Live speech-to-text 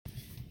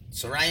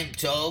Sarayim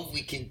Tov,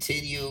 we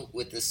continue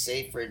with the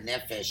Sefer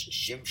Nefesh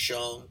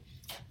Shimshon,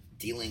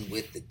 dealing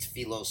with the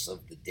Tfilos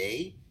of the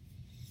day.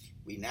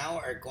 We now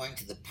are going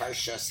to the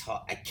Parsha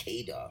Of The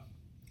Akeida,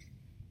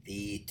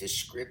 the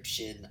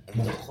description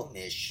of the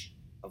Chumash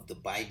of the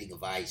binding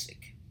of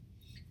Isaac.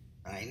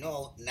 I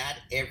know not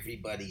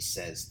everybody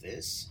says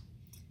this.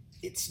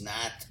 It's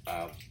not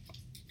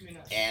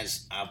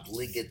as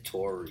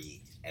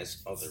obligatory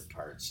as other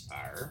parts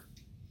are.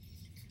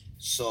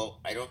 So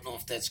I don't know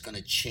if that's going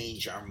to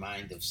change our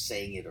mind of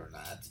saying it or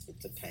not. It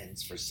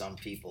depends. For some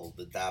people,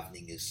 the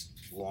davening is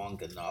long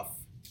enough,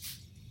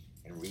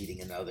 and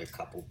reading another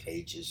couple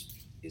pages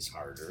is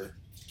harder.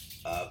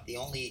 The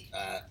only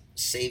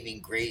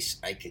saving grace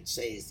I could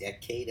say is the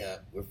Akeida.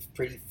 We're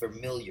pretty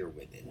familiar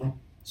with it,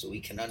 so we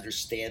can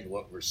understand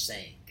what we're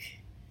saying.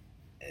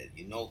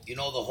 You know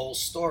the whole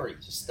story,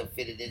 just to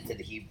fit it into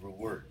the Hebrew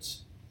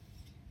words.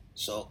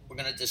 So we're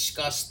going to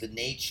discuss the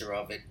nature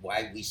of it,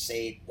 why we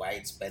say it, why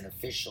it's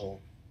beneficial,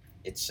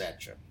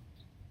 etc.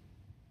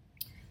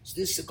 So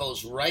this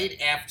goes right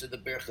after the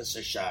Birchas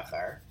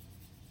HaShachar,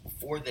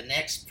 before the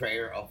next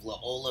prayer of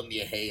La'olam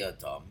Yehei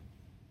Adam.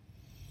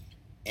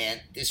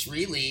 And this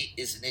really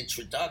is an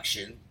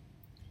introduction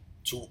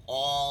to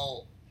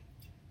all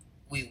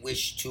we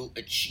wish to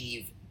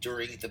achieve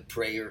during the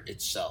prayer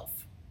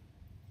itself.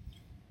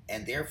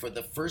 And therefore,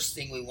 the first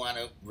thing we want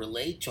to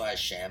relate to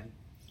Hashem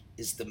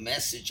is the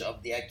message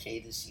of the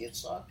Akedas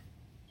Yitzhak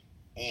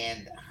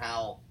and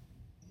how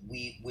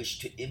we wish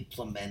to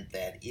implement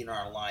that in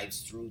our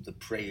lives through the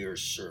prayer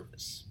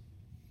service.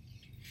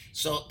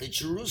 So the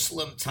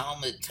Jerusalem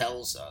Talmud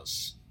tells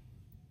us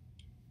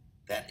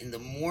that in the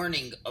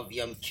morning of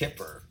Yom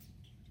Kippur,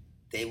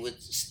 they would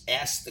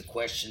ask the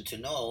question to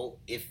know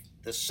if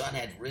the sun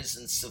had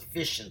risen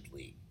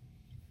sufficiently.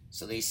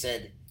 So they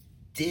said,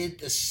 did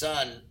the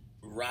sun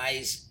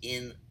rise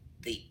in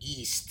the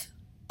east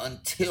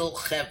until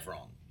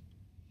Chevron?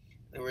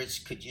 In other words,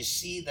 could you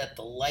see that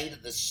the light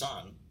of the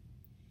sun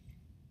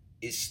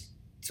is,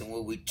 so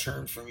when we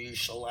turn from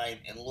Yerushalayim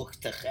and look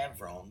to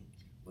Chevron,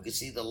 we can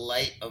see the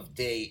light of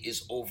day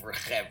is over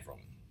Chevron.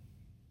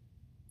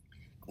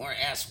 Gemara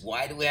asks,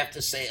 why do we have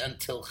to say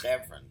until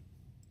Chevron?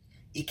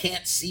 You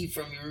can't see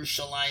from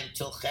Yerushalayim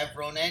till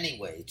Chevron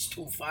anyway. It's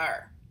too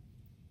far.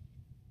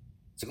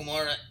 So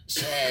Gemara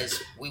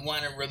says, we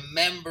want to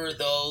remember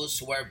those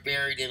who are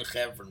buried in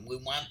Chevron. We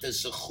want the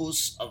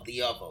zechus of the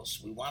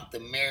avos. We want the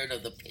merit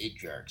of the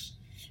patriarchs.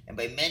 And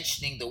by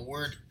mentioning the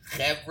word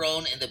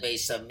Chevron in the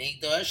Beis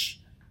HaMikdash,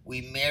 we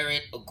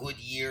merit a good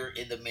year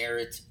in the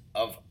merit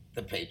of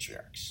the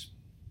patriarchs.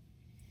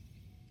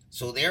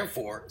 So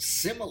therefore,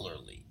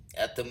 similarly,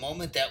 at the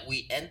moment that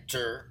we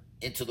enter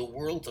into the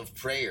world of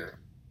prayer,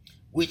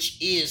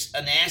 which is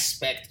an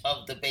aspect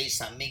of the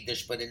Beis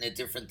HaMikdash, but in a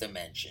different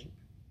dimension,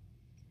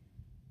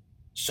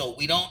 so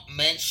we don't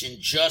mention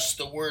just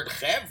the word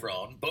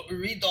Chevron, but we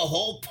read the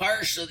whole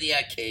Parsha of the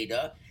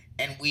Akeida,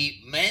 and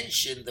we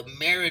mention the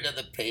merit of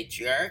the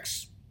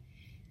patriarchs,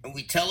 and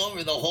we tell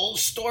over the whole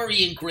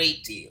story in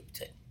great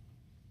detail.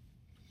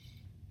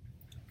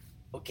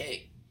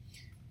 Okay,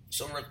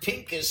 so Rav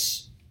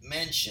Pinkus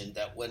mentioned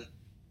that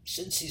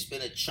since he's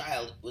been a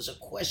child, it was a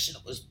question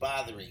that was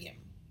bothering him.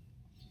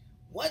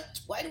 Why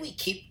do we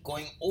keep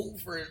going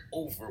over and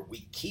over?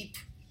 We keep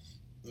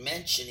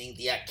mentioning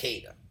the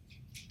Akeida.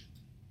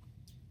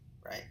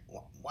 Right?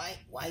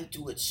 Why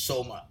do it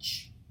so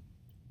much?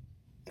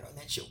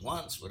 Mention it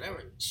once,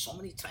 whatever. So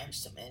many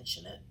times to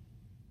mention it.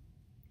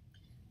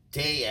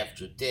 Day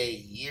after day,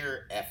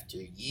 year after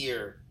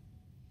year.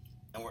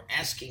 And we're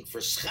asking for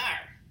schar.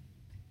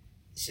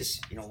 It's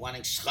just,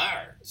 wanting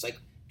schar. It's like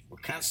we're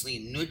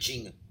constantly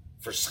nudging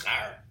for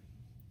schar.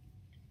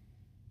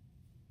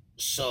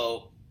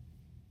 So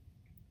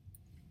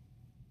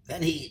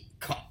then he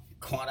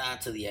caught on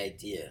to the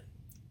idea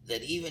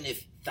that even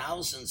if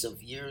thousands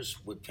of years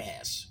would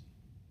pass,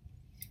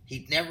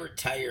 he'd never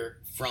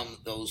tire from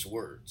those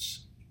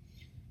words.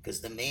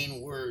 Because the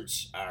main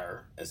words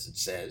are, as it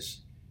says,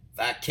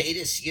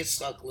 V'akedes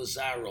Yitzchak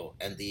Lazaro,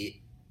 and the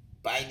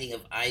binding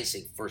of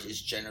Isaac for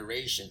his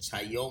generations,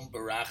 Hayom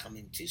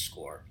Barachamim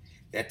Tiskor,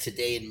 that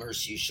today in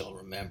mercy you shall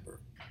remember.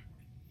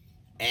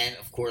 And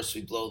of course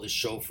we blow the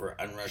shofar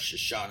on Rosh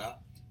Hashanah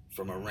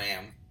from a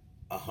ram,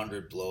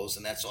 100 blows,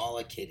 and that's all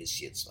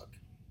Akedes Yitzchak.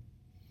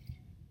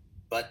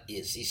 But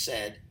as he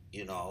said,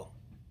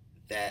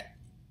 that,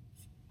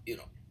 in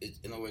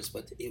other words,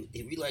 but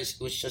he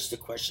realized it was just the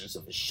questions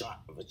of a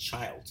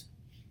child,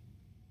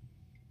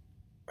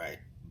 right?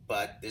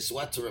 But there's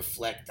what to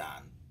reflect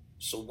on.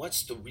 So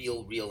what's the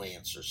real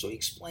answer? So he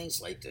explains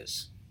like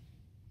this.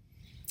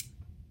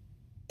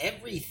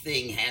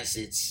 Everything has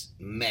its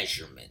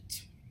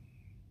measurement.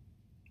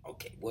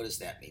 Okay, what does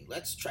that mean?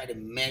 Let's try to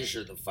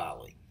measure the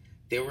following.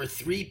 There were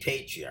 3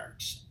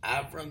 patriarchs,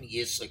 Avram,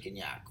 Yitzchak, and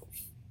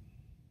Yaakov.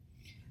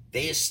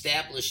 They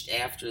established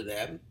after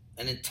them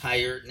an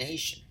entire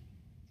nation,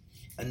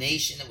 a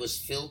nation that was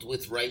filled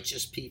with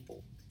righteous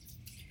people.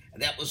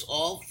 And that was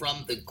all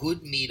from the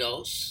good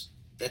midos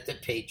that the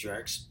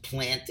patriarchs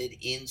planted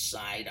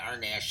inside our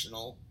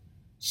national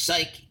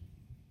psyche.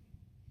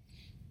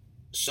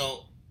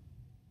 So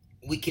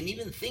we can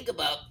even think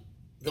about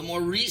the more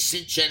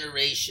recent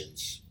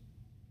generations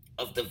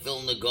of the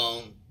Vilna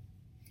Gaon,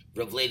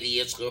 Rav Levi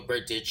Yitzchak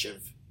Berditchev.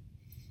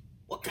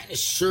 What kind of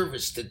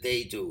service did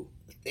they do?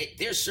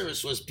 Their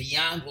service was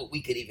beyond what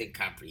we could even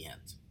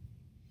comprehend.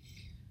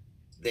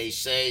 They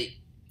say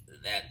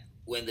that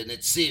when the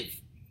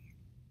Netziv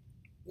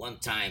one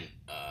time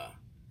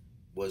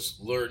was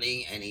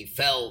learning and he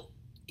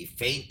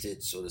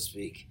fainted, so to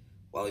speak,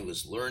 while he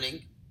was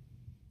learning,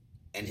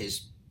 and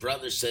his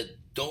brother said,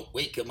 "Don't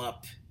wake him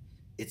up.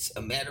 It's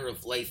a matter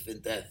of life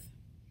and death."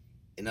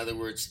 In other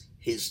words,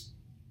 his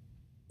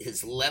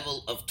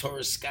level of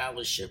Torah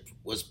scholarship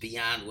was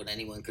beyond what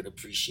anyone could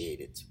appreciate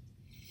it.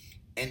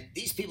 And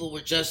these people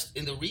were just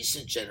in the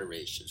recent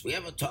generations. We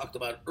haven't talked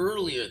about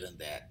earlier than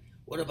that.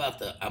 What about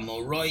the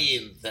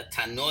Amoraim, the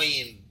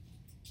Tanoim,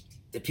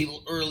 the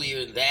people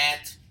earlier than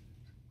that?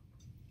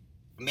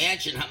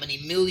 Imagine how many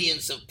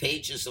millions of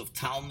pages of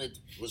Talmud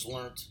was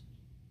learned.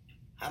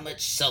 How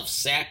much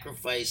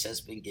self-sacrifice has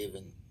been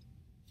given.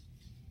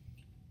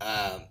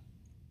 And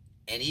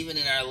even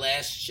in our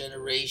last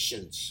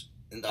generations,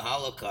 in the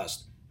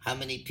Holocaust, how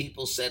many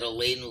people said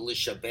Aleinu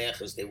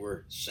L'Shabech as they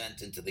were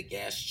sent into the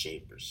gas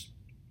chambers?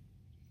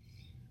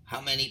 How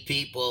many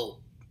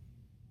people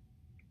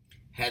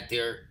had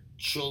their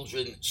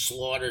children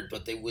slaughtered,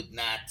 but they would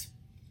not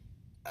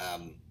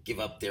give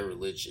up their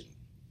religion?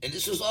 And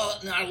this was all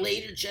in our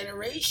later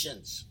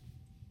generations.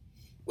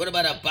 What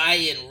about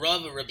Abaye and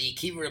Rav, Rabbi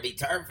Akiva, Rabbi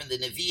Tarfon, the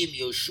Nevi'im,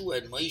 Yoshua,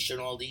 and Moshe, and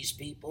all these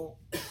people?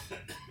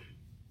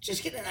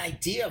 Just get an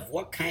idea of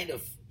what kind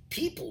of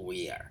people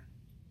we are.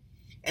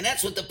 And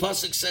that's what the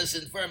Pasuk says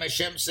in Dvarim.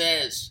 Hashem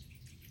says,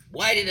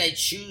 "Why did I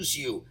choose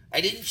you?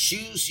 I didn't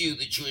choose you,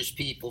 the Jewish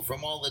people,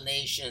 from all the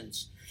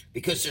nations,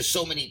 because there's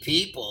so many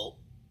people.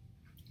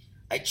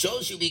 I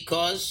chose you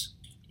because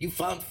you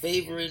found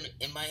favor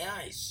in my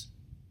eyes.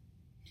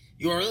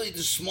 You are really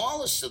the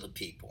smallest of the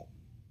people.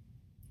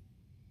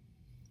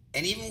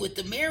 And even with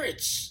the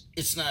merits,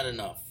 it's not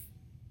enough.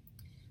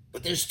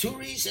 But there's two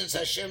reasons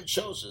Hashem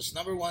chose us.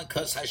 Number one,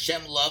 because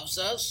Hashem loves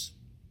us,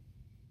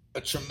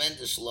 a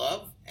tremendous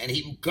love, and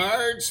he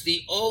guards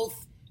the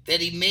oath that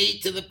he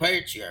made to the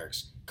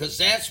patriarchs, because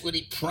that's what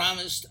he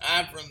promised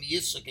Avram,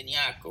 Yitzchak, and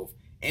Yaakov.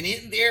 And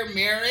in their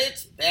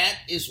merit, that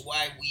is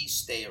why we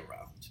stay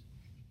around.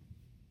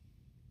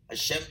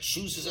 Hashem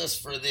chooses us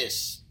for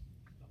this.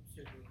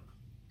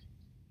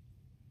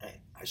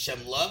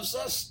 Hashem loves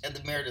us and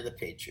the merit of the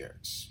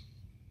patriarchs.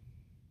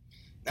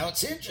 Now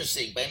it's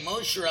interesting. By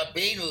Moshe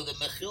Rabbeinu, the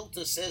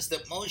Mechilta says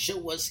that Moshe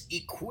was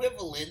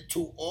equivalent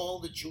to all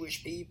the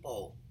Jewish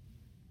people.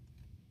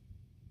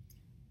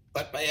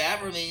 But by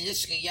Avram and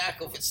Yitzchak and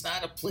Yaakov, it's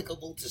not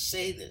applicable to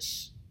say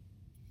this.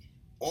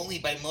 Only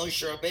by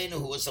Moshe Rabbeinu,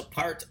 who was a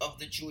part of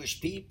the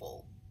Jewish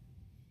people.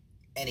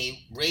 And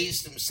he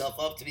raised himself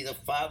up to be the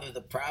father of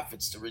the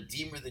prophets, the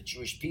redeemer of the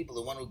Jewish people,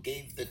 the one who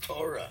gave the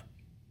Torah.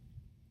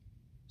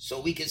 So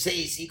we can say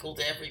he's equal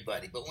to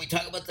everybody. But when we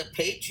talk about the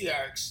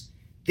patriarchs,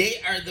 they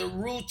are the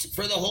root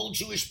for the whole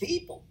Jewish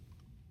people.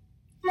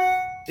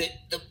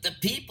 The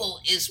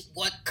people is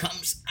what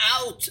comes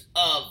out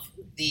of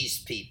these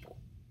people.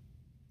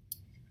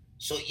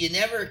 So you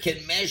never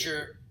can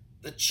measure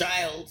the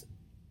child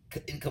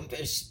in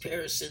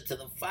comparison to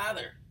the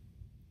father,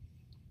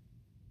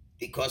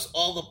 because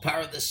all the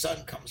power of the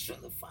son comes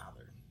from the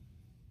father.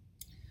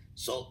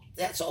 So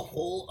that's a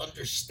whole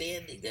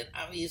understanding that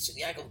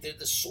obviously Yaakov, they're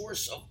the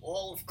source of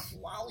all of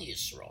Klal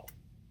Yisrael.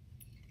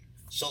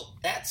 So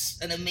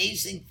that's an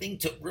amazing thing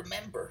to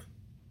remember.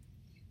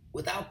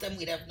 Without them,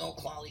 we'd have no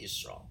Klal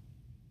Yisrael.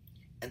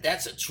 And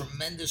that's a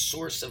tremendous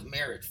source of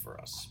merit for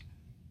us.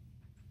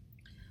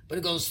 But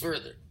it goes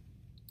further.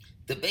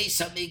 The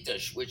Beis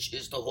HaMikdash, which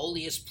is the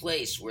holiest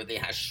place where the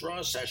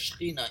Hashras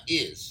HaShechina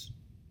is,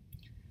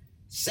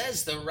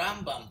 says the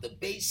Rambam, the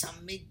Beis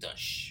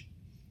HaMikdash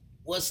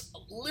was a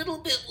little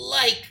bit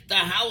like the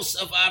house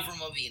of Avram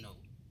Avinu.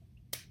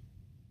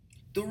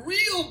 The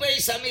real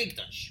Beis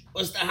HaMikdash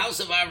was the house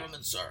of Avram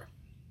and Sarah.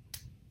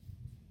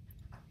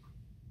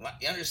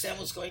 You understand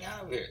what's going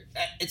on over here?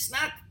 It's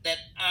not that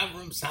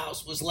Avram's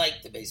house was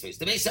like the Beis HaMikdash.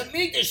 The Beis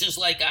HaMikdash is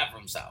like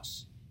Avram's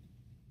house.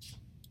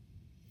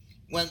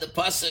 When the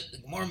Pasuk, the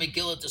Gemara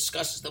Megillah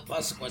discusses the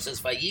Pasuk, when it says,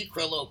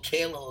 Vayikra lo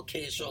Kel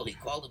Elokei Yisrael, he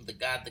called him the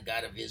God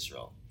of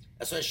Israel.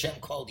 That's what Hashem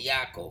called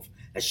Yaakov.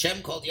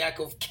 Hashem called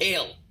Yaakov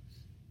Kel,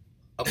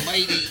 a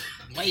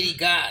mighty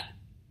God.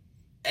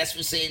 That's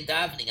what saying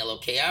davening,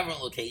 Elokei Avram,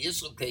 Elokei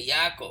Yisrael, Elokei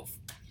Yaakov.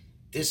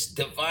 This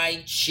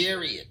divine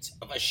chariot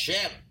of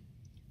Hashem.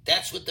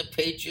 That's what the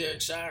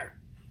patriarchs are.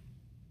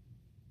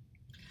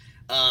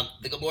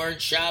 The Gemara in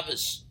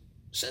Shabbos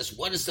says,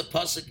 what does the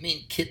pasuk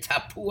mean?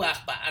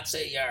 Kitapuach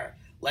ba'atzei yar,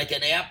 like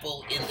an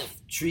apple in the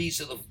trees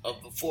of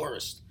the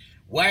forest.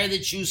 Why are the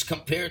Jews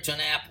compared to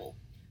an apple?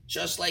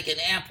 Just like an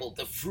apple,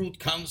 the fruit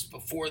comes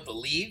before the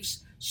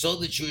leaves, so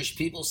the Jewish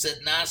people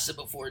said nasa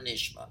before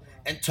nishma.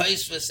 And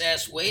Tosfos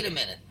asked, wait a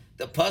minute,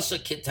 the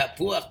pasuk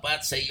kitapuach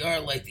ba'atzei yar,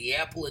 like the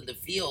apple in the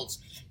fields,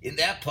 in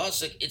that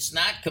pasuk, it's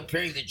not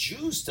comparing the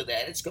Jews to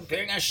that, it's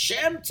comparing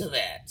Hashem to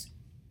that.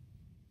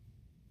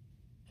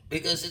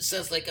 Because it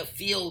says like a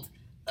field,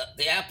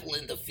 the apple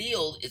in the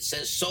field, it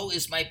says, so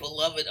is my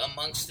beloved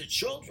amongst the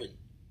children.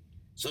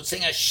 So it's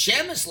saying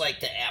Hashem is like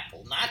the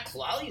apple, not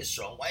Klal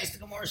Yisrael. Why is the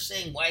Gemara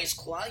saying, why is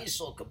Klal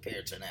Yisrael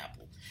compared to an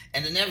apple?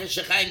 And the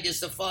Nefesh HaChaim gives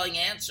the following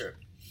answer.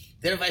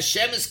 That if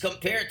Hashem is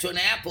compared to an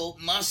apple,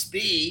 must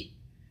be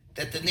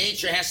that the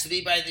nature has to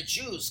be by the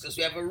Jews, because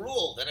we have a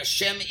rule that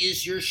Hashem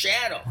is your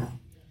shadow.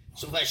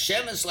 So if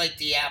Hashem is like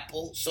the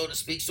apple, so to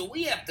speak, so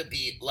we have to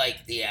be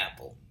like the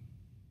apple.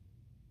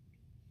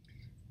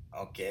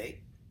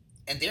 Okay?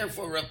 And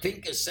therefore, Rav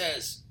Pinka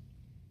says,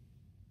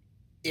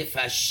 if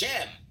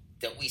Hashem,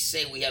 that we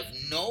say we have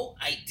no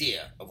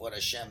idea of what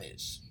Hashem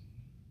is,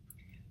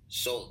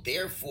 so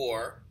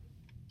therefore,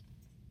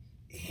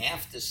 we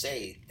have to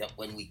say that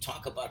when we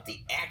talk about the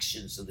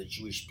actions of the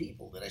Jewish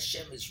people, that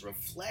Hashem is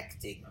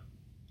reflecting,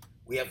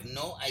 we have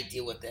no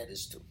idea what that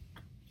is too.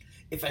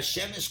 If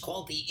Hashem is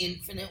called the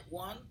Infinite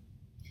One,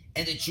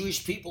 and the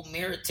Jewish people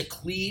merit to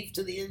cleave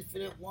to the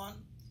Infinite One,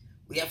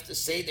 we have to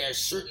say there are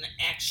certain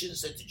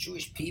actions that the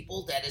Jewish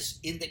people that is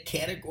in the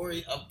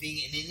category of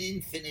being an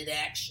infinite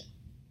action.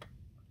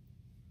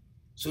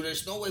 So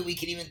there's no way we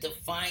can even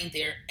define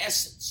their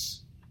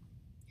essence.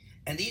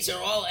 And these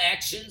are all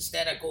actions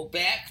that go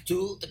back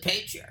to the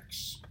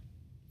patriarchs.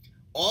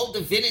 All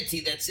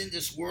divinity that's in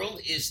this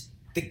world is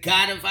the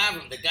God of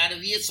Avram, the God of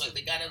Yitzchak,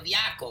 the God of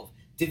Yaakov.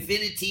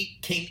 Divinity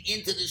came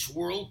into this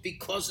world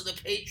because of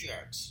the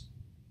patriarchs.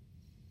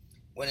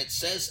 When it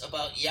says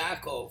about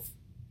Yaakov,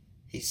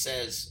 he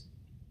says,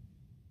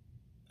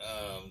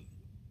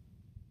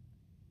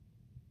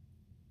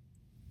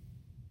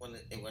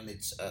 when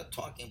it's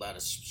talking about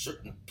a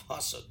certain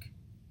pasuk,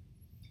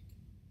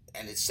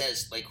 and it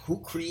says, like,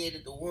 who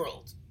created the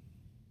world?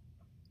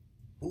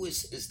 Who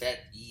is that?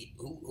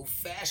 Who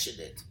fashioned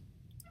it?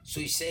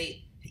 So you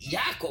say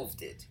Yaakov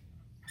did.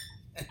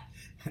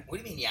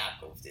 What do you mean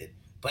Yaakov did?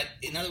 But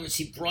in other words,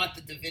 he brought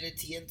the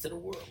divinity into the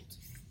world.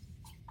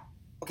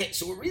 Okay,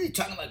 so we're really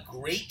talking about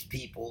great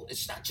people.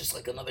 It's not just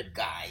like another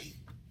guy.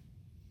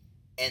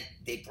 And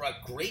they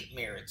brought great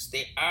merits.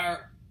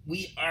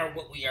 We are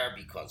what we are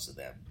because of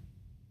them.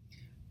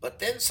 But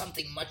then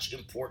something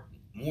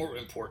more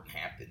important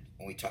happened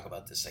when we talk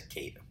about this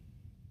Akeida.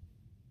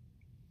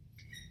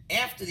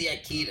 After the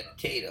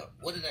Akeida,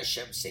 what did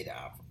Hashem say to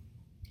Avram?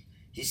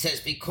 He says,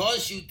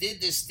 because you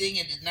did this thing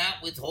and did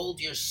not withhold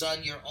your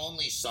son, your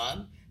only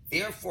son,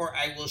 therefore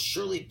I will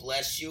surely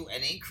bless you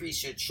and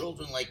increase your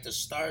children like the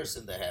stars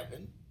in the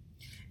heaven,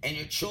 and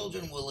your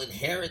children will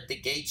inherit the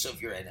gates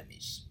of your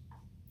enemies.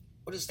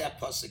 What does that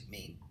pasuk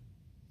mean?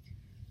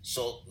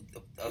 So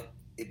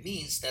it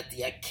means that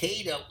the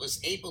Akeida was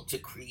able to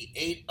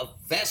create a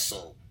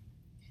vessel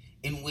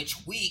in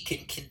which we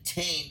can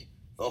contain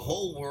the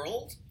whole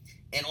world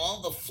and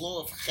all the flow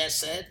of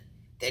chesed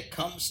that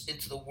comes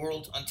into the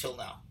world until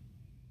now.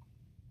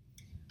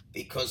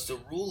 Because the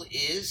rule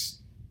is,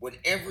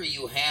 whenever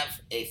you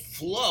have a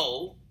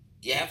flow,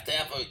 you have to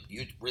have a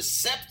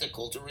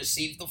receptacle to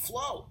receive the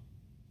flow.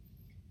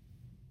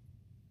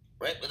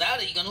 Right?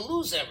 Without it, you're going to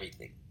lose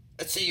everything.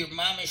 Let's say your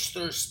mamish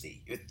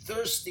thirsty. You're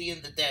thirsty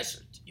in the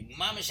desert. You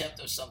mamish have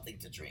to have something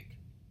to drink.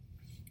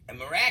 And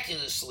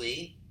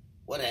miraculously,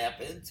 what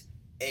happened?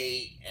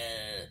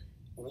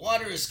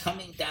 Water is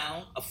coming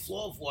down, a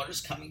flow of water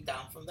is coming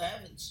down from the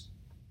heavens.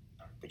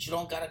 But you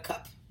don't got a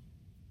cup.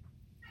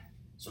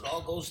 So it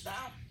all goes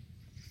down.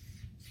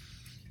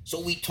 So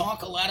we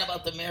talk a lot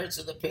about the merits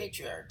of the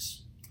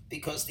patriarchs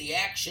because the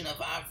action of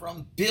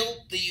Avram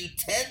built the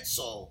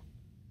utensil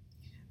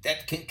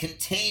that can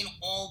contain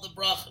all the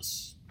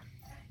brachas.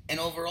 And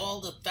over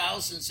all the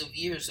thousands of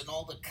years and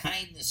all the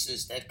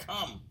kindnesses that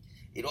come,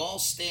 it all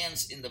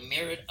stands in the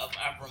merit of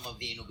Avram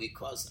Avinu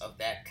because of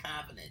that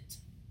covenant.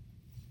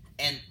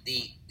 And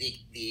the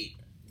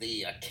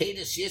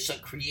Akedas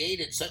Yitzhak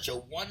created such a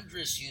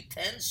wondrous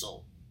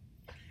utensil.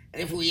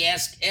 And if we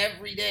ask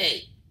every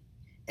day,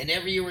 and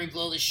every year we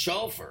blow the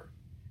shofar,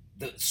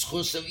 the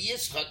schus of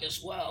Yitzchak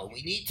as well,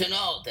 we need to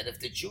know that if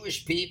the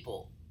Jewish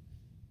people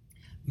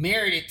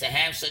merited to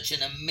have such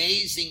an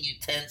amazing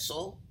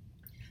utensil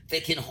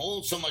that can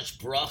hold so much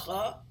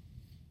bracha,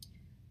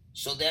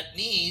 so that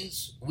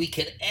means we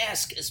can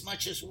ask as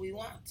much as we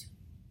want.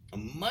 As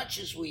much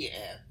as we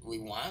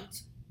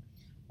want,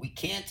 we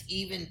can't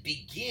even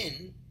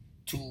begin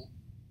to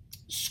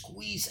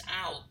squeeze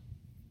out.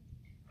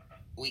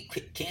 We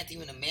can't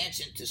even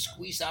imagine to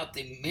squeeze out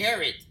the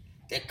merit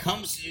that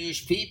comes to the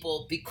Jewish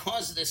people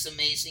because of this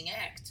amazing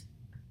act.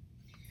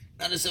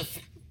 Now, there's a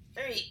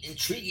very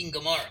intriguing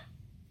Gemara.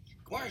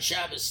 Gemara in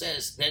Shabbos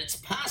says that it's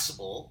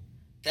possible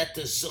that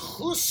the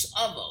zechus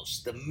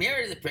avos, the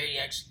merit of the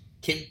patriarchs,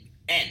 can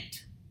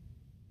end.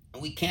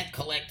 And we can't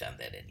collect on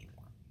that anymore.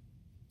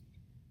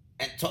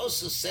 And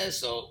Tosafos says,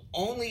 so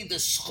only the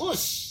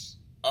zechus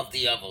of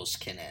the avos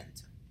can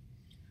end.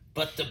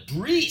 But the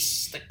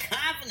bris, the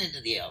covenant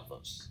of the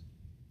avos,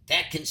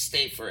 that can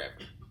stay forever.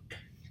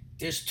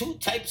 There's two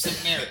types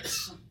of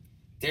merits.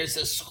 There's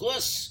a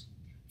zechus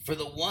for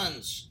the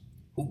ones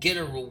who get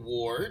a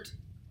reward,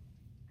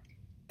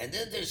 and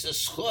then there's a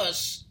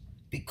zechus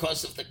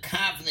because of the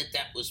covenant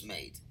that was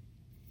made.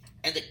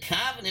 And the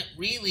covenant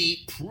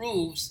really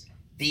proves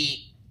the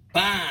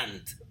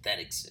bond that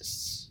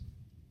exists.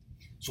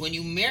 So when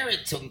you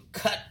merit to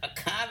cut a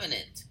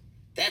covenant,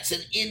 that's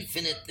an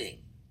infinite thing.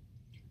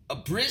 A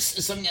bris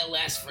is something that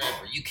lasts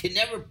forever. You can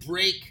never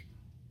break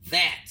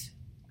that.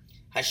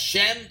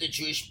 Hashem, the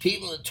Jewish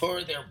people, the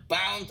Torah, they're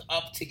bound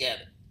up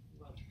together.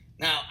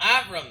 Now,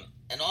 Avram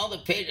and all the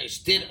patriarchs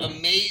did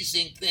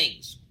amazing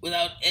things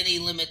without any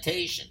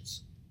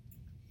limitations.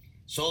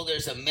 So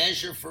there's a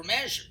measure for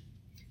measure.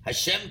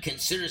 Hashem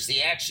considers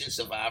the actions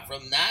of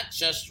Avram not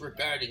just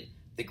regarding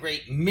the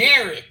great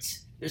merit.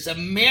 There's a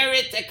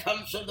merit that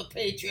comes from the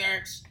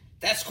patriarchs.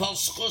 That's called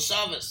schus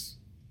avos.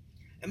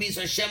 That means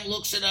Hashem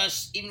looks at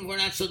us, even if we're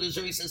not so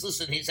deserving, he says,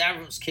 listen, he's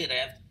Avram's kid, I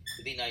have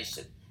to be nice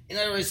to him. In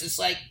other words, it's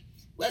like,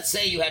 let's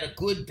say you had a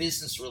good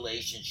business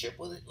relationship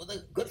with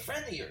a good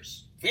friend of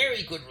yours.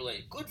 Very good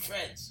relationship, good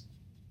friends.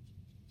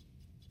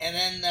 And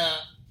then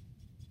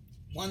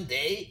one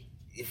day,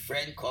 your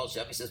friend calls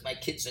you up, he says, my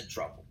kid's in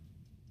trouble.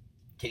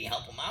 Can you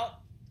help him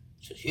out?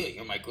 He says, yeah,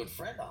 you're my good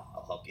friend,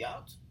 I'll help you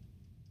out.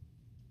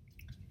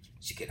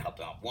 So you can help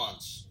him out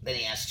once. Then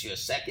he asks you a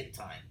second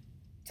time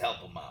to help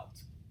him out.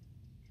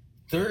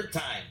 Third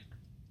time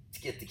to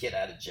get the kid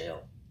out of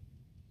jail.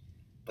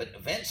 But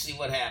eventually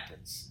what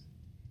happens?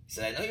 He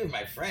said, I know you're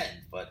my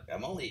friend, but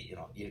I'm only,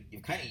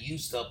 you've kind of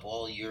used up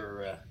all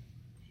your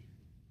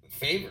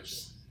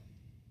favors.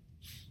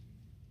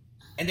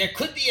 And there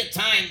could be a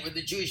time where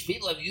the Jewish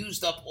people have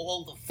used up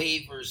all the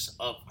favors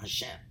of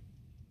Hashem.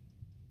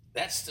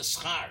 That's the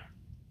schar.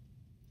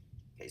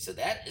 Okay, so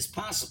that is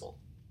possible.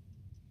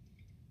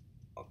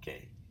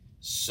 Okay,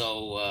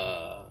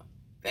 so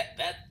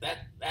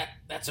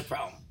that's a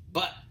problem.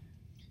 But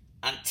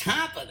on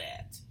top of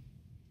that,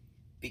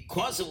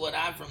 because of what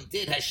Avram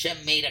did,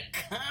 Hashem made a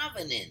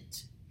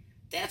covenant.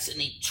 That's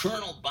an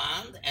eternal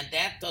bond, and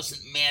that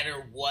doesn't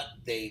matter what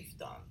they've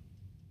done.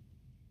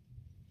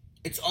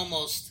 It's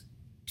almost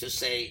to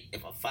say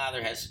if a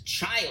father has a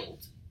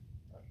child,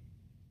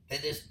 then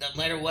no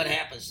matter what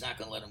happens, he's not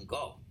going to let him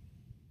go.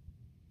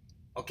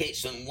 Okay,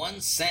 so in one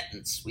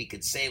sentence, we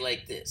could say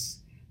like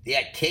this. The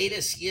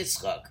Akedas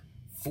Yitzchak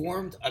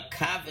formed a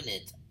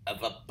covenant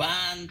of a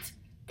bond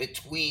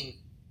between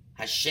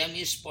Hashem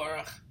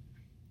Yisparach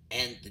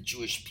and the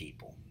Jewish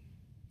people.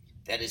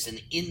 That is an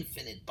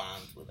infinite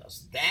bond with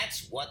us.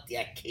 That's what the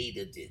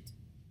Akeida did.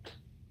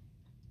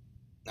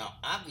 Now,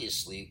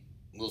 obviously,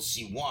 we'll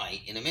see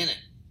why in a minute.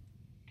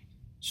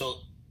 So,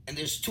 and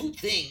there's two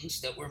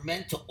things that we're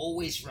meant to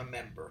always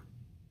remember.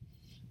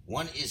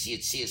 One is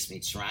Yetzias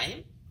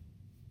Mitzrayim,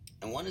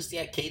 and one is the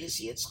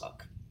Akedas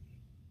Yitzchak.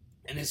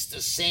 And it's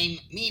the same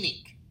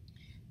meaning.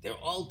 They're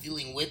all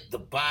dealing with the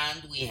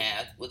bond we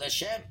have with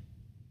Hashem.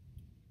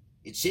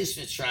 Yetzias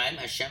Mitzrayim,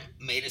 Hashem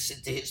made us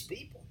into his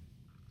people.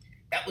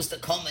 That was the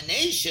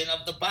culmination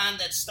of the bond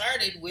that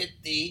started with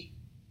the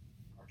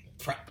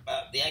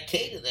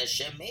Akeida that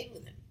Hashem made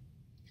with him.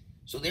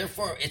 So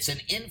therefore, it's an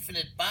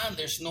infinite bond.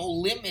 There's no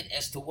limit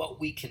as to what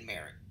we can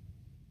merit.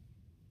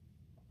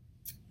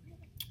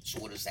 So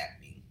what does that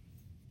mean?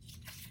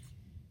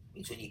 It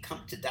means when you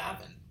come to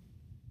daven,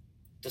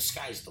 the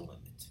sky's the limit.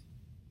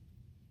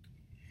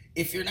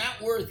 If you're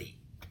not worthy,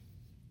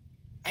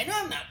 I know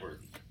I'm not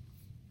worthy,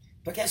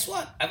 but guess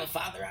what? I have a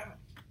father, Avram.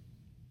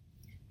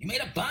 You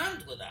made a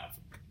bond with Avram.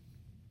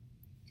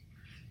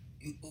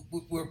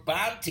 We're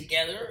bound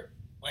together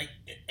like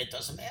it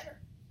doesn't matter.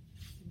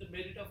 The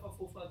merit of a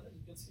forefather,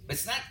 you can see. But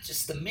it's not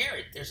just the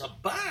merit, there's a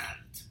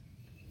bond.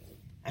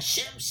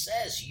 Hashem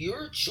says,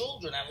 your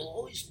children, I will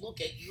always look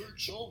at your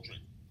children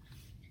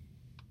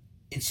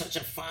in such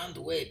a fond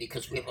way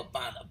because we have a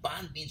bond. A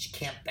bond means you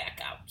can't back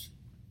out.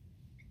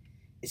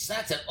 It's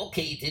not that,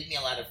 okay, you did me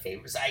a lot of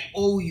favors. I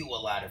owe you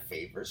a lot of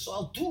favors, so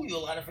I'll do you a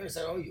lot of favors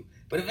I owe you.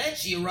 But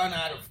eventually you run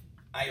out of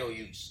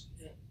IOUs.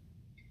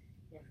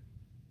 Yeah.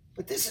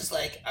 But this is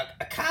like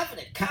a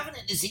covenant.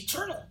 Covenant is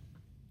eternal.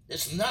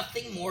 There's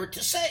nothing more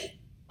to say.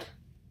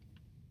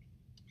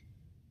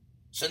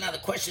 So now the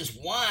question is,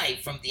 why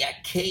from the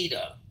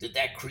Akeida did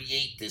that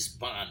create this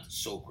bond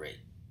so great?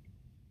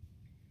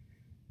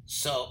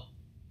 So,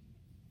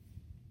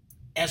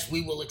 as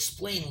we will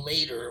explain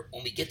later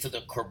when we get to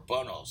the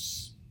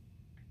korbanos,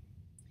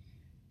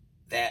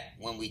 that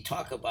when we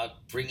talk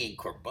about bringing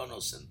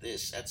korbanos in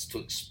this, that's to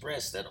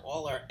express that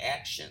all our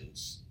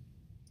actions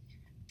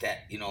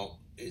that,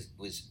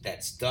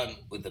 that's done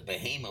with the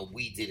behemoth,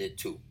 we did it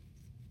too.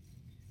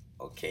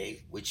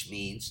 Okay, which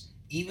means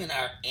even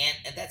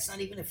and that's not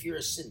even if you're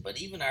a sin,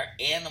 but even our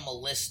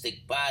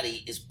animalistic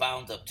body is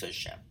bound up to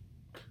Hashem.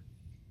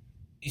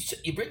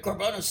 You bring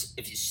korbanos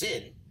if you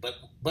sin, but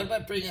what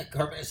about bringing a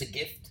korban as a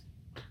gift?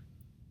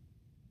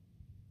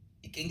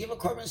 You can give a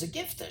korban as a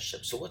gift to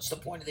Hashem. So what's the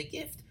point of the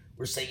gift?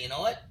 We're saying, you know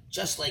what?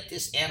 Just like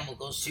this animal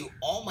goes through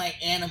all my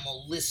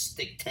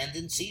animalistic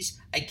tendencies,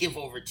 I give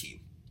over to you.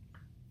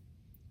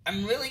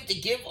 I'm willing to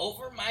give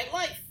over my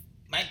life,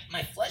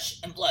 my flesh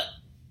and blood.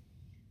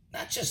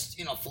 Not just,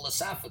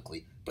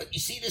 philosophically, but you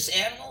see this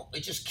animal? I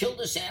just killed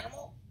this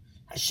animal.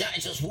 Hashem, I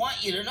just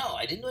want you to know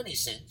I didn't do any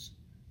sins.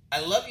 I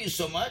love you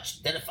so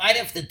much that if I'd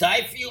have to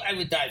die for you, I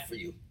would die for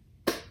you.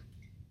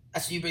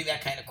 That's when you bring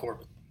that kind of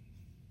korban.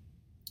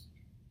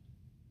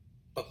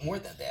 But more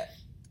than that,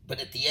 but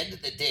at the end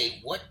of the day,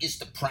 what is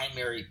the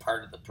primary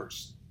part of the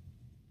person?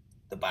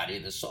 The body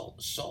of the soul,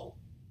 the soul.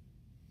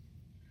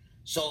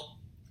 So,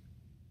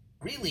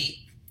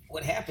 really,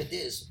 what happened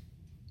is,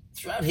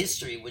 throughout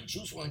history, when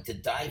Jews were willing to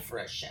die for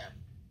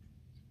Hashem,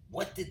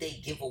 what did they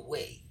give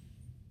away?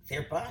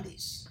 Their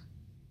bodies.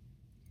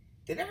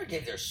 They never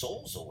gave their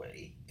souls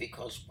away,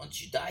 because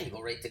once you die, you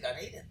go right to Gan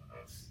Eden.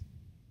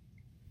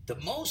 The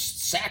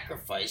most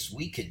sacrifice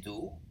we could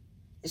do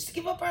is to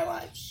give up our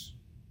lives.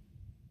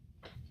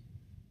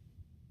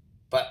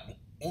 But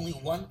only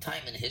one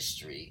time in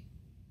history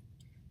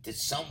did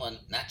someone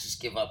not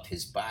just give up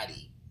his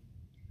body,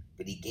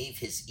 but he gave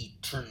his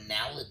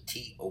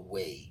eternality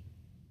away,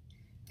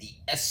 the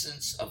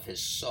essence of his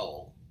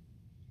soul.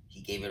 He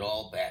gave it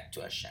all back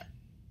to Hashem.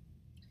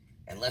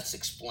 And let's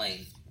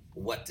explain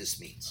what this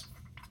means.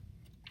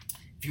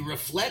 If you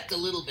reflect a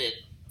little bit,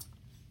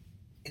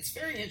 it's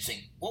very interesting.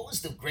 What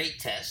was the great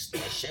test?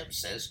 Hashem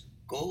says,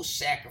 go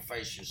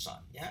sacrifice your son.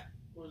 Yeah?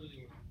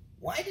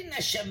 Why didn't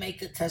Hashem make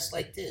the test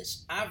like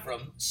this?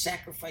 Avram,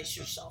 sacrifice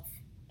yourself.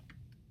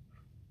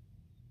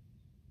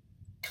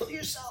 Kill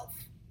yourself.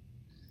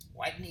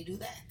 Why didn't he do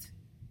that?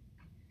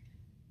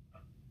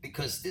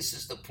 Because this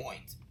is the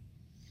point.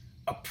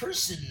 A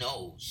person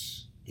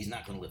knows he's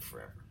not going to live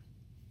forever.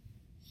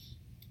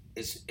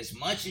 As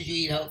much as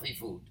you eat healthy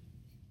food,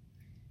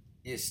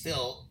 you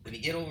still, when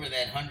you get over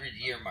that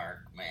 100-year mark,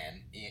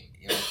 man,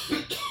 you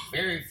know,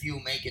 very few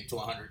make it to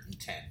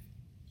 110.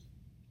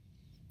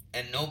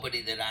 And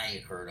nobody that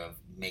I heard of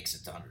makes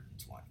it to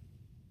 120.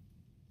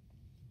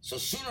 So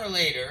sooner or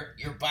later,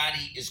 your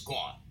body is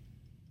gone.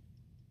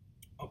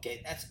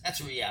 Okay, that's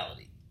a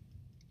reality.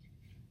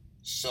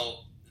 So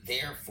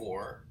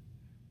therefore,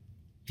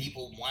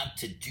 people want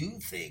to do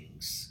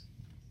things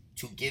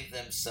to give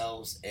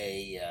themselves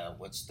a,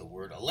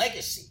 a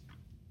legacy.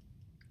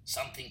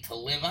 Something to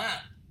live on.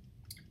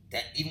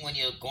 That even when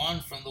you're gone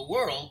from the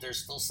world,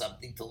 there's still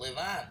something to live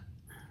on.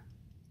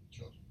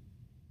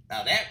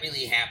 Now that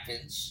really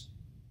happens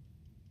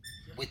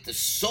with the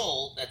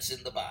soul that's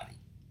in the body,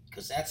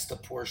 because that's the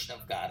portion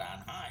of God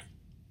on high,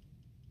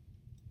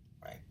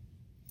 right?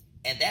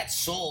 And that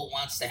soul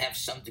wants to have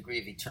some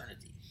degree of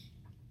eternity,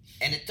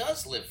 and it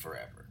does live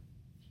forever.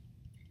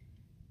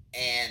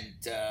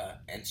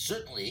 And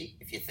certainly,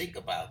 if you think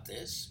about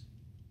this,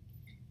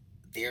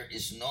 there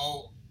is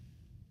no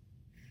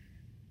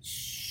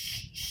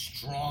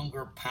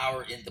stronger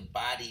power in the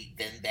body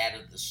than that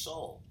of the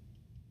soul.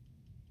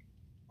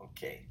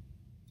 Okay.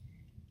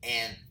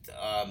 And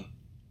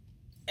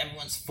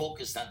everyone's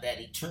focused on that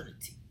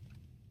eternity.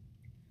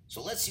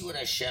 So let's see what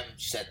Hashem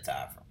said to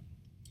Avram.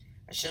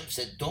 Hashem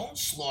said, don't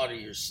slaughter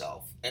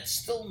yourself. That's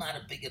still not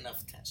a big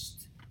enough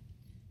test.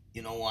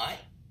 You know why?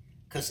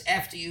 Because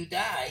after you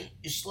die,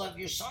 you still have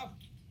your son.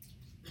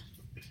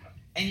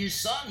 And your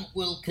son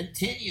will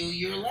continue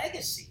your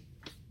legacy.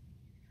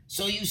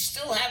 So you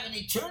still have an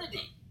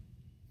eternity.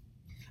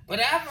 But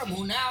Avram,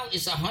 who now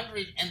is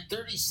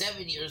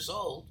 137 years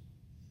old,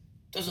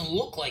 doesn't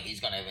look like he's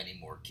going to have any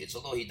more kids,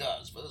 although he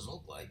does, but doesn't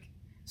look like.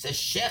 Says,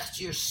 shecht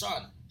your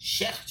son,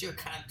 shecht your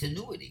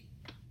continuity.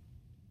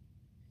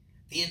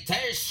 The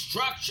entire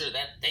structure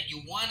that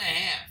you want to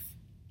have,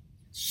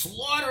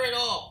 slaughter it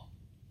all.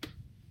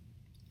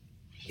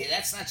 Okay,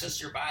 that's not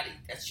just your body,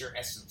 that's your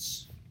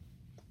essence.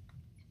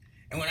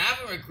 And when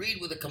Avram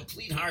agreed with a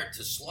complete heart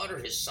to slaughter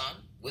his son,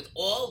 with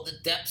all the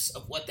depths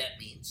of what that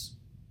means,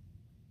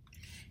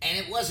 and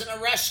it wasn't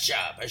a rush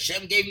job.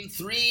 Hashem gave him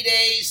 3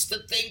 days to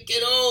think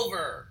it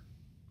over.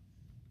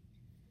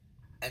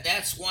 And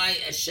that's why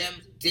Hashem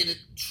didn't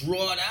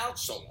draw it out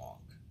so long.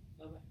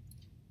 Okay.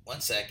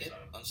 One second.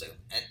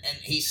 And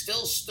he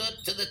still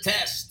stood to the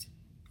test.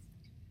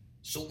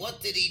 So what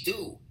did he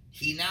do?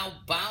 He now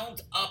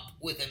bound up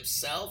with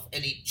himself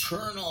an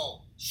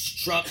eternal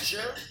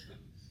structure,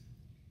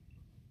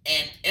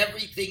 and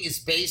everything is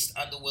based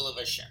on the will of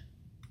Hashem.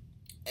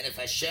 And if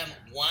Hashem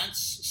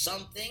wants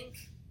something,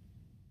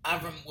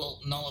 Avram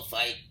will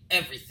nullify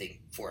everything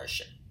for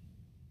Hashem.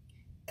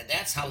 And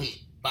that's how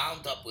he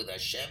bound up with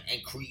Hashem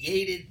and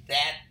created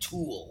that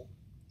tool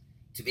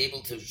to be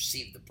able to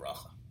receive the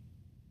bracha.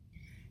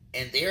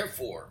 And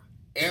therefore,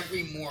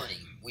 every morning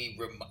we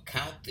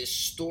recount this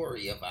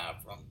story of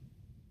Avram,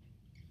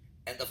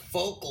 and the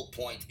focal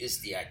point is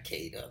the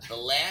Akeida. The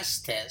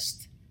last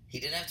test, he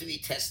didn't have to be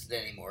tested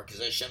anymore,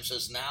 because Hashem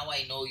says, now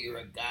I know you're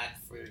a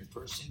God-fearing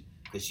person,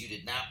 because you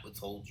did not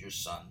withhold your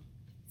son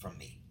from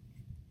me.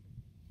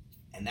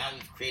 And now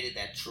we've created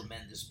that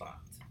tremendous bond.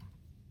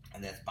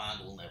 And that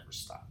bond will never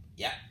stop.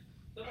 Yeah?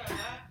 So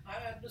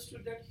I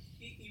understood that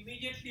he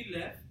immediately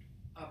left.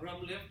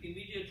 Abraham left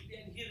immediately,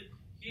 and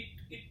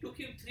it took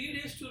him 3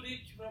 days to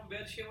reach from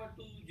Beersheba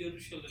to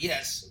Jerusalem.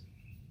 Yes.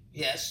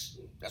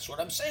 That's what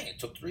I'm saying. It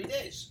took 3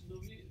 days.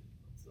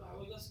 So I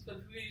was just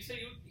confused. You said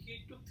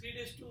he took 3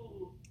 days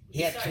to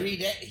He had 3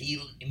 days.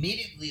 He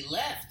immediately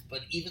left,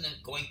 but even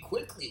going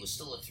quickly, it was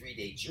still a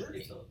 3-day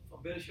journey. So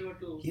from Beersheba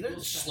to He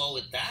didn't slow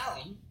it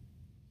down,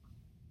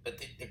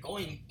 but they're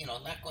going,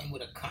 not going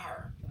with a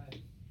car.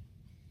 Right.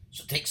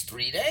 So it takes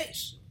 3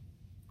 days.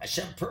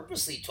 Hashem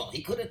purposely told him.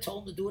 He could have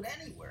told him to do it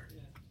anywhere.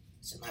 Yeah.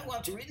 He said, I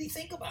want to really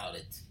think about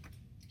it.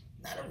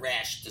 Not a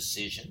rash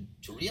decision,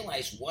 to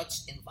realize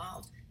what's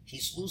involved.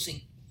 He's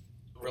losing.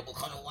 Rebbe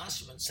Chana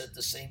Wasserman said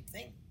the same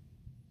thing.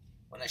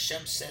 When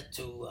Hashem said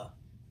to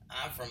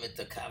Avram at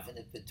the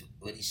covenant,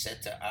 what he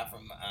said to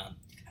Avram,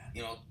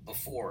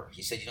 before,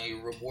 he said,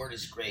 your reward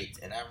is great.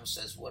 And Avram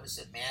says, what does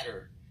it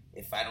matter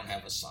if I don't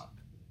have a son?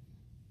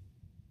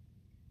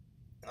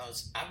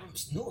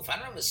 Avram knew, if I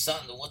don't have a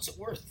son, then what's it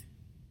worth?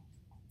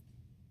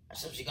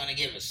 Hashem's going to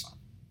give a son.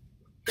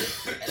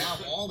 And now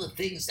all the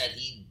things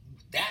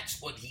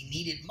that's what he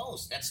needed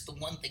most. That's the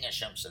one thing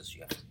Hashem says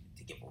you have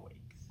to give away.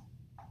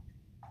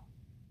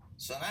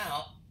 So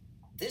now,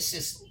 this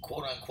is,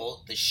 quote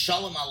unquote, the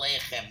Shalom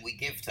Aleichem we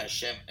give to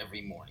Hashem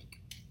every morning.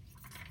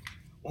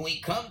 When we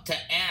come to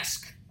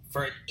ask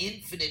for an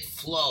infinite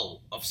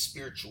flow of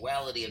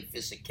spirituality and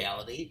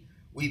physicality,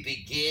 we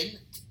begin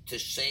to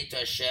say to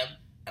Hashem,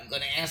 I'm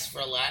going to ask for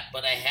a lot,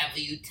 but I have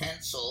a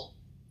utensil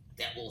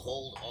that will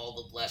hold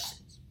all the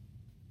blessings.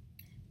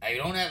 I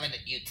don't have a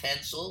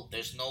utensil,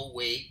 there's no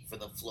way for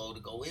the flow to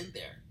go in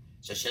there.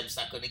 So Hashem's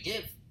not going to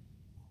give.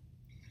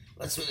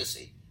 Let's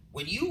see.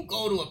 When you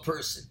go to a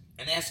person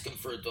and ask him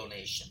for a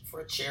donation,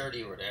 for a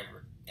charity or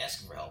whatever,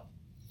 ask him for help,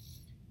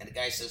 and the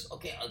guy says,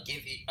 okay, I'll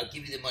give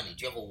you the money.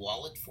 Do you have a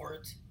wallet for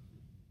it?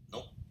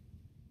 Nope.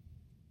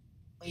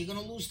 Well, you're going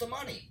to lose the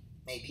money,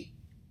 maybe.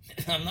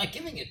 I'm not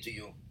giving it to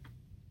you.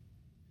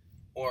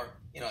 Or,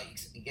 you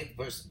give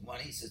the person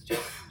money, he says, do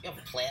you have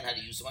a plan how to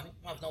use the money?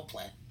 I have no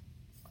plan.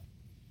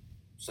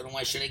 So then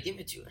why should I give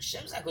it to you?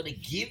 Hashem's not going to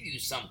give you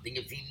something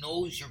if he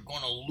knows you're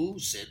going to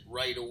lose it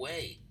right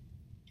away.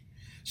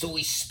 So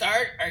we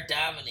start our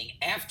davening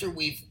after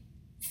we've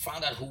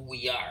found out who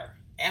we are,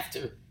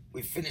 after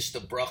we finish the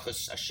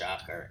brachas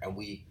hashachar, and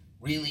we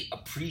really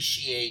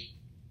appreciate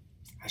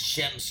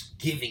Hashem's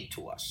giving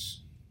to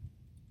us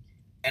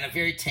in a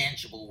very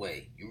tangible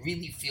way. You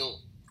really feel,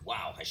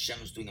 wow, Hashem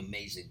is doing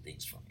amazing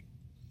things for me.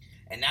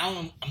 And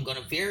now I'm going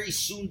to very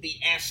soon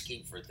be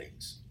asking for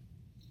things.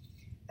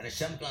 And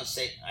Hashem's going to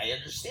say, I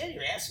understand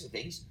you're asking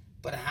things,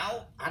 but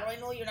how do I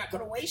know you're not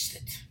going to waste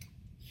it?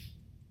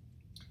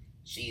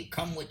 So you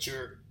come with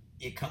your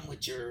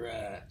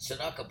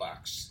tzedakah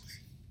box.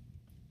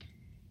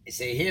 You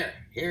say, here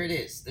it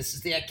is. This is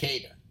the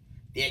Akeida.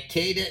 The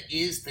Akeida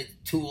is the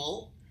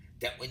tool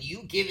that when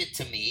you give it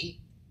to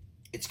me,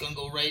 it's going to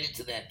go right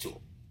into that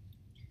tool.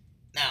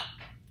 Now,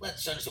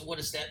 let's understand, what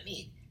does that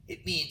mean?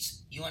 It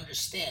means you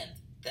understand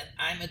that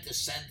I'm a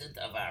descendant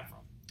of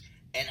Avram.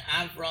 And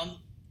Avram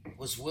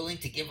was willing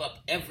to give up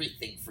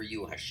everything for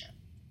you, Hashem.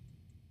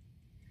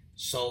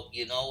 So,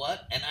 you know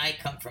what? And I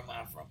come from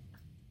Avram.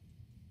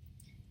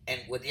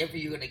 And whatever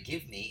you're going to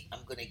give me,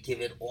 I'm going to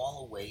give it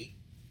all away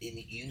in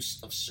the use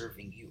of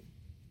serving you.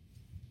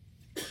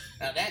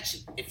 Now,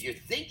 if you're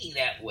thinking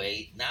that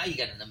way, now you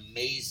got an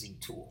amazing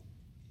tool.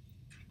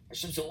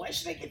 Hashem said, why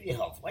should I give you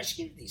health? Why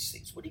should I give you these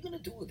things? What are you going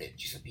to do with it?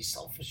 You should be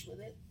selfish with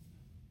it?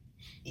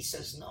 He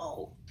says,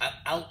 no.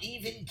 I'll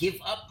even give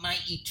up my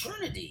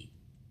eternity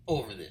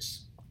over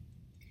this.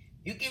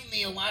 You give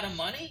me a lot of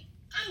money,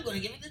 I'm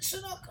going to give you the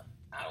tzedakah.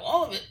 Not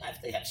all of it. I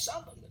have to have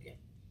some. I'm going to give.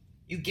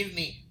 You give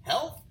me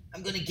health,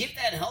 I'm going to give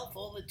that health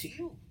over to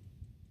you.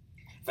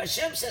 If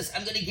Hashem says,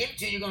 I'm going to give it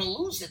to you, you're going to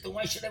lose it, then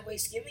why should I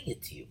waste giving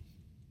it to you?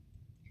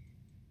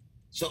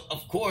 So,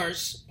 of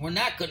course, we're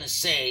not going to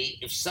say,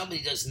 if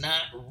somebody does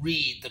not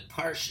read the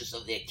Parshas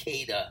of the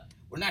Akeida,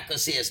 we're not going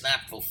to say has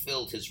not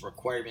fulfilled his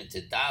requirement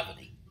to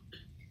davening.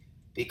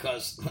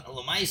 Because,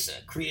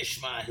 Lamaisa, Kriya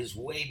Shema is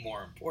way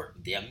more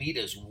important. The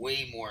Amida is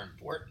way more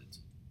important.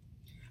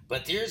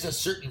 But there's a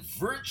certain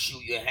virtue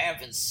you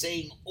have in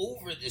saying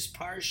over this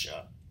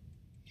Parsha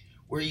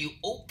where you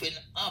open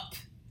up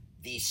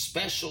the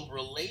special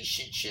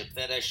relationship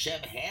that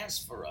Hashem has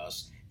for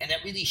us, and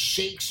that really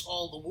shakes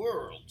all the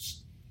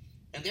worlds.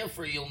 And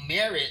therefore you'll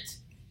merit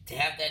to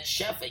have that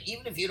shefa,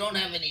 even if you don't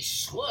have any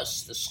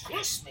schus. The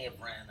schus may have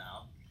ran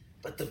out,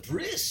 but the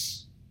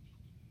bris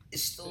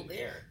is still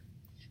there.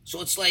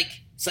 So it's like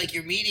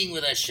you're meeting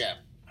with Hashem.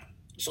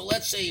 So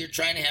let's say you're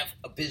trying to have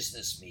a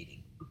business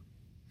meeting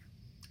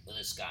with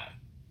this guy,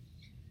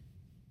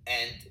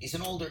 and he's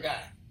an older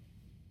guy.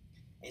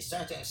 And he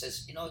starts to him and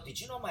says,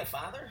 did you know my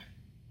father?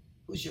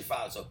 Who's your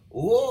father?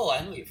 So,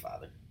 I know your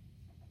father.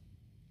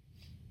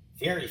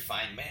 Very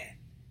fine man.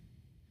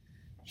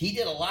 He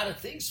did a lot of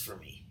things for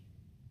me.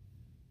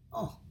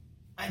 Oh,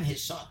 I'm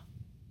his son.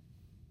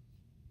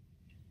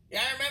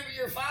 Yeah, I remember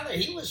your father.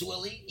 He was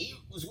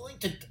willing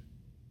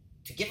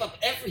to give up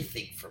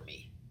everything for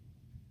me.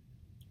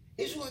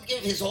 He was willing to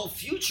give his whole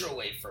future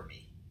away for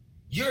me.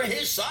 You're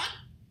his son?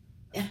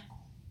 Yeah.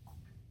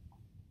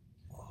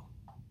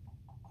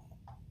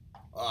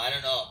 Well, I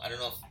don't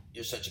know if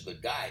you're such a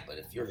good guy, but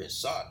if you're his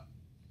son,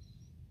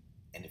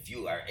 and if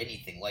you are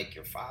anything like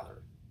your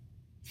father,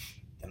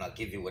 then and I'll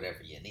give you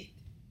whatever you need.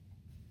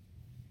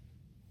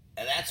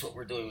 And that's what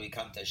we're doing when we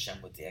come to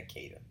Hashem with the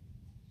Akeida.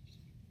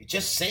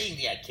 Just saying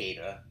the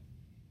Akeida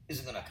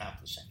isn't going to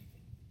accomplish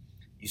anything.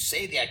 You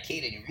say the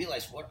Akeida and you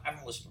realize what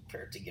Avram was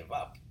prepared to give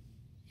up.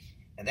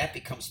 And that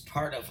becomes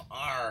part of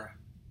our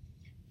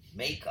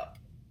makeup.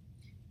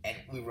 And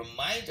we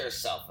remind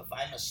ourselves, if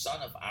I'm a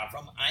son of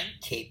Avram, I'm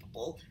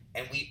capable,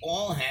 and we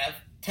all have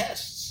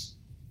tests.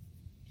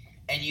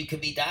 And you can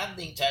be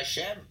davening to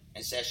Hashem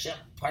and say, Hashem,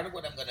 part of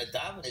what I'm going to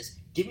daven is,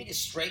 give me the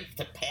strength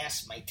to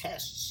pass my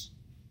tests.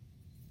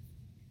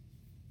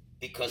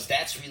 Because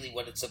that's really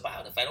what it's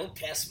about. If I don't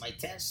pass my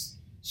tests,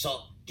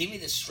 so give me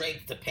the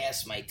strength to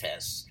pass my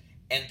tests.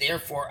 And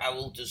therefore, I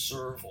will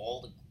deserve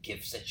all the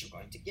gifts that you're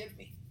going to give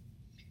me.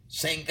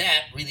 Saying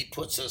that really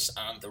puts us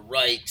on the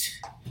right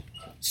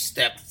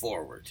step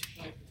forward.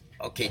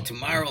 Okay,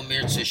 tomorrow,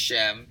 Mirz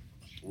Hashem,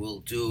 we'll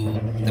do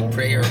the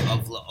prayer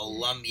of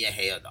La'olam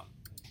Yehei Adam.